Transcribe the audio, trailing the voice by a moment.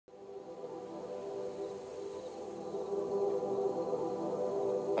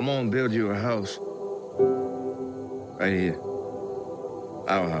I'm gonna build you a house. Right here.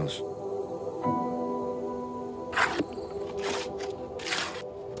 Our house.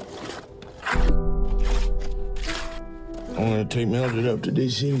 I'm gonna take Mildred up to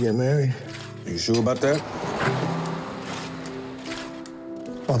D.C. to get married. You sure about that?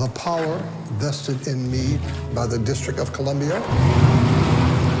 By the power vested in me by the District of Columbia,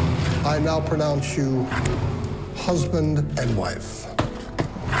 I now pronounce you husband and wife.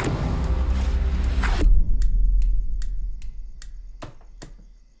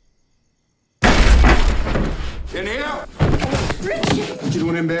 In here? Richard! What you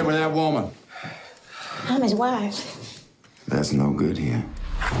doing in bed with that woman? I'm his wife. That's no good here.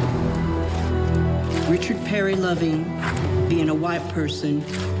 Richard Perry Loving being a white person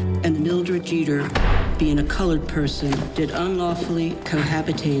and Mildred Jeter being a colored person did unlawfully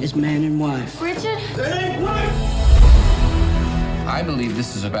cohabitate as man and wife. Richard? That ain't right! I believe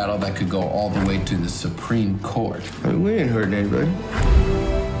this is a battle that could go all the way to the Supreme Court. Hey, we ain't hurting anybody.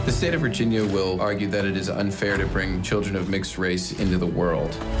 The state of Virginia will argue that it is unfair to bring children of mixed race into the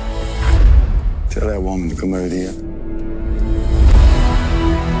world. Tell that woman to come over here.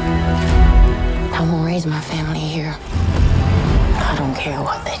 I'm gonna raise my family here. I don't care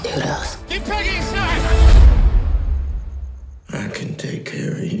what they do to us. Get Peggy inside! I can take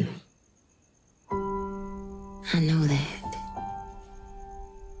care of you. I know that.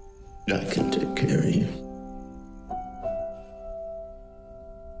 I can take care of you.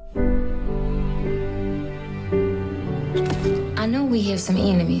 I know we have some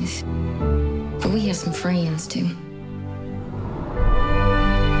enemies, but we have some friends too.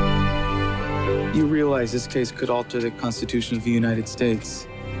 You realize this case could alter the Constitution of the United States.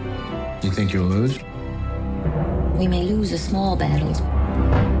 You think you'll lose? We may lose the small battles,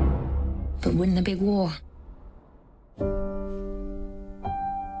 but win the big war.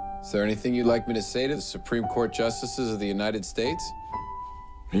 Is there anything you'd like me to say to the Supreme Court Justices of the United States?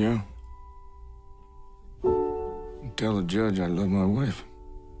 Yeah. Tell the judge I love my wife.